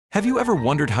Have you ever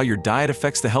wondered how your diet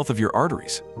affects the health of your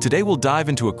arteries? Today we'll dive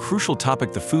into a crucial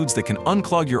topic: the foods that can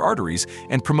unclog your arteries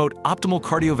and promote optimal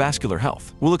cardiovascular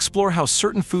health. We'll explore how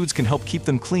certain foods can help keep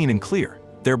them clean and clear,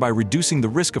 thereby reducing the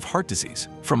risk of heart disease.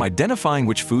 From identifying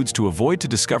which foods to avoid to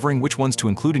discovering which ones to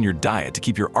include in your diet to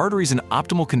keep your arteries in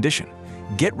optimal condition.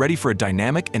 Get ready for a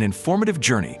dynamic and informative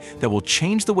journey that will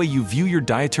change the way you view your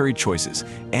dietary choices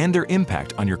and their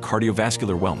impact on your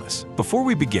cardiovascular wellness. Before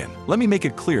we begin, let me make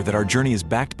it clear that our journey is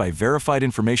backed by verified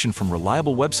information from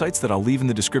reliable websites that I'll leave in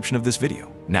the description of this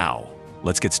video. Now,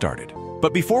 let's get started.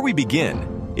 But before we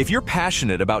begin, if you're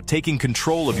passionate about taking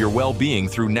control of your well-being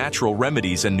through natural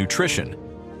remedies and nutrition,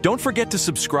 don't forget to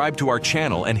subscribe to our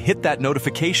channel and hit that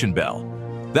notification bell.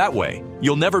 That way,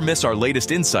 you'll never miss our latest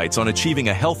insights on achieving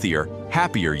a healthier,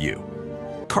 happier you.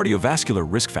 Cardiovascular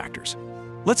risk factors.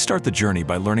 Let's start the journey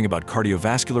by learning about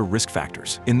cardiovascular risk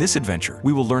factors. In this adventure,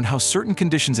 we will learn how certain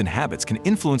conditions and habits can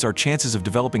influence our chances of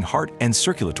developing heart and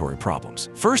circulatory problems.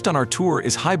 First on our tour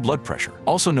is high blood pressure,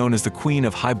 also known as the queen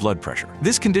of high blood pressure.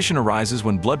 This condition arises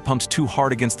when blood pumps too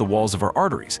hard against the walls of our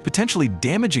arteries, potentially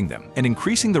damaging them and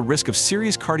increasing the risk of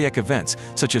serious cardiac events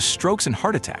such as strokes and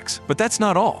heart attacks. But that's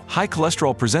not all. High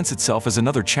cholesterol presents itself as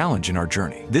another challenge in our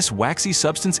journey. This waxy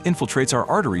substance infiltrates our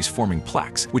arteries, forming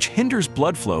plaques, which hinders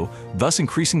blood flow, thus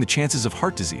increasing the chances of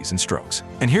heart disease and strokes.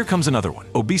 And here comes another one: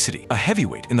 obesity, a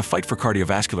heavyweight in the fight for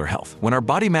cardiovascular health. When our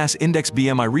body mass index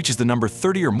BMI reaches the number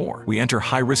 30 or more, we enter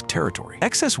high-risk territory.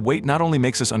 Excess weight not only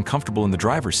makes us uncomfortable in the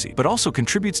driver's seat, but also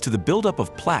contributes to the buildup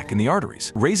of plaque in the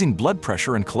arteries, raising blood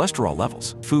pressure and cholesterol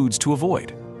levels. Foods to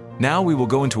avoid. Now we will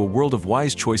go into a world of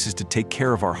wise choices to take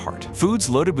care of our heart.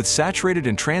 Foods loaded with saturated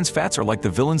and trans fats are like the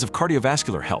villains of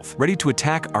cardiovascular health, ready to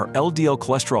attack our LDL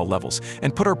cholesterol levels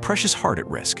and put our precious heart at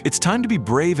risk. It's time to be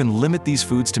brave and limit these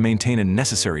foods to maintain a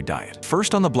necessary diet.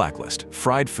 First on the blacklist,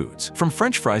 fried foods. From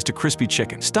French fries to crispy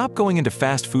chicken. Stop going into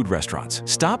fast food restaurants.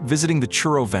 Stop visiting the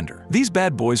churro vendor. These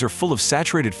bad boys are full of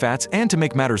saturated fats, and to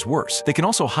make matters worse, they can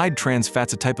also hide trans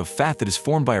fats, a type of fat that is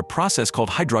formed by a process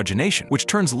called hydrogenation, which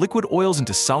turns liquid oils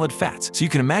into solid fats. So you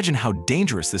can imagine how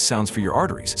dangerous this sounds for your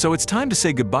arteries. So it's time to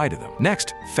say goodbye to them.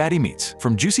 Next, fatty meats.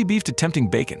 From juicy beef to tempting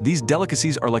bacon, these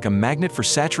delicacies are like a magnet for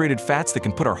saturated fats that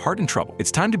can put our heart in trouble. It's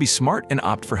time to be smart and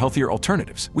opt for healthier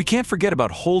alternatives. We can't forget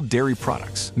about whole dairy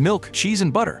products. Milk, cheese,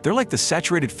 and butter. They're like the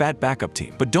saturated fat backup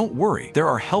team. But don't worry, there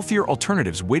are healthier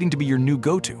alternatives waiting to be your new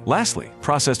go-to. Lastly,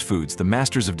 processed foods, the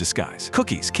masters of disguise.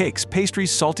 Cookies, cakes,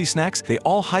 pastries, salty snacks, they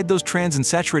all hide those trans and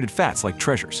saturated fats like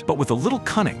treasures. But with a little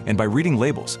cunning and by reading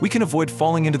labels, we can avoid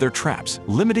falling into their traps.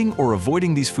 Limiting or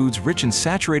avoiding these foods rich in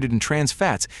saturated and trans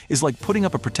fats is like putting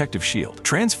up a protective shield.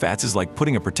 Trans fats is like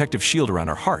putting a protective shield around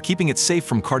our heart, keeping it safe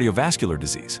from cardiovascular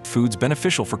disease. Foods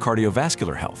beneficial for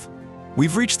cardiovascular health.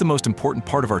 We've reached the most important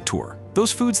part of our tour: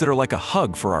 those foods that are like a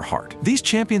hug for our heart. These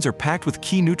champions are packed with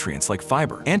key nutrients like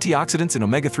fiber, antioxidants, and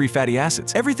omega-3 fatty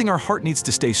acids, everything our heart needs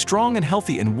to stay strong and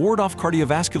healthy and ward off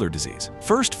cardiovascular disease.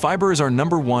 First, fiber is our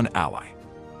 #1 ally.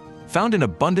 Found in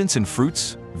abundance in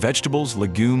fruits, vegetables,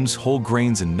 legumes, whole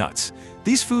grains, and nuts,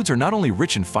 these foods are not only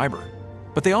rich in fiber,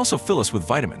 but they also fill us with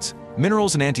vitamins,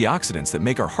 minerals, and antioxidants that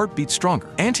make our heart beat stronger.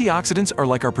 Antioxidants are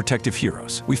like our protective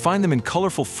heroes. We find them in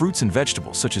colorful fruits and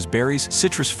vegetables such as berries,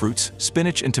 citrus fruits,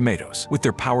 spinach, and tomatoes, with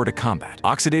their power to combat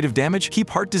oxidative damage, keep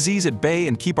heart disease at bay,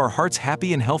 and keep our hearts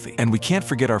happy and healthy. And we can't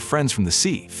forget our friends from the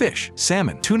sea. Fish,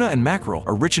 salmon, tuna, and mackerel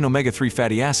are rich in omega-3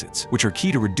 fatty acids, which are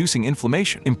key to reducing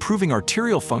inflammation, improving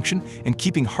arterial function, and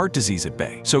keeping heart disease at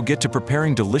bay. So get to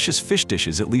preparing delicious fish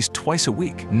dishes at least twice a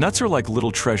week. Nuts are like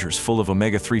little treasures full of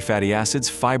omega-3 fatty acids,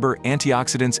 fiber,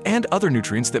 antioxidants, and other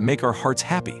nutrients that make our hearts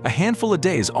happy. A handful a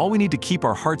day is all we need to keep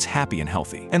our hearts happy and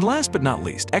healthy. And last but not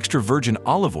least, extra virgin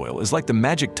olive oil is like the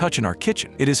magic touch in our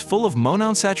kitchen. It is full of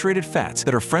monounsaturated fats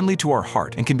that are friendly to our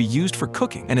heart and can be used for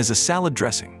cooking and as a salad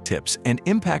dressing. Tips and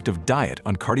impact of diet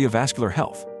on cardiovascular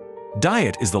health.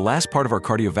 Diet is the last part of our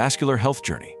cardiovascular health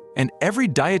journey, and every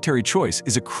dietary choice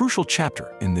is a crucial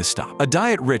chapter in this stop. A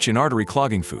diet rich in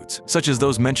artery-clogging foods, such as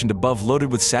those mentioned above, loaded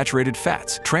with saturated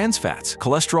fats, trans fats,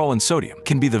 cholesterol, and sodium,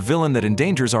 can be the villain that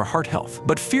endangers our heart health.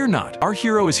 But fear not, our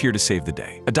hero is here to save the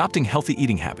day. Adopting healthy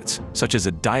eating habits, such as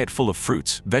a diet full of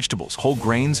fruits, vegetables, whole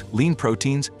grains, lean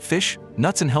proteins, fish,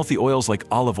 nuts, and healthy oils like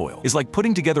olive oil, is like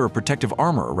putting together a protective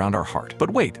armor around our heart. But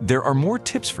wait, there are more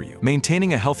tips for you.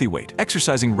 Maintaining a healthy weight,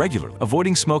 exercising regularly,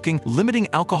 avoiding smoking, limiting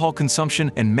alcohol consumption,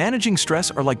 and managing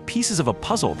stress are like pieces of a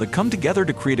puzzle that come together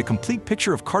to create a complete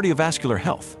picture of cardiovascular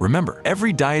health. Remember,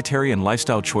 every dietary and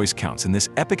lifestyle choice counts in this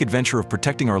epic adventure of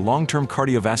protecting our long-term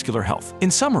cardiovascular health.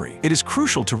 In summary, it is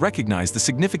crucial to recognize the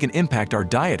significant impact our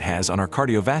diet has on our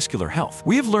cardiovascular health.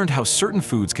 We have learned how certain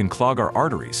foods can clog our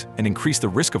arteries and increase the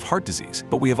risk of heart disease. arteries,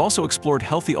 but we have also explored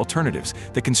healthy alternatives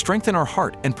that can strengthen our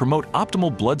heart and promote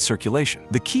optimal blood circulation.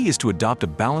 The key is to adopt a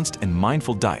balanced and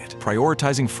mindful diet,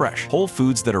 prioritizing fresh, whole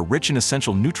foods that are rich in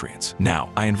essential nutrients. Now,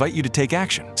 I invite you to take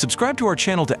action. Subscribe to our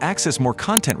channel to access more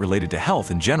content related to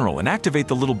health in general and activate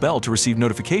the little bell to receive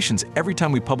notifications every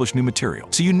time we publish new material,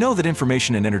 so you know that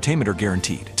information and entertainment are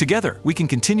guaranteed. Together, we can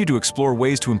continue to explore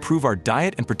ways to improve our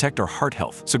diet and protect our heart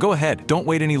health. So go ahead, don't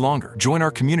wait any longer. Join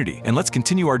our community and let's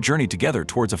continue our journey together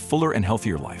towards a fuller and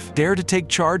healthier life. Dare to take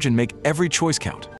charge and make every choice count.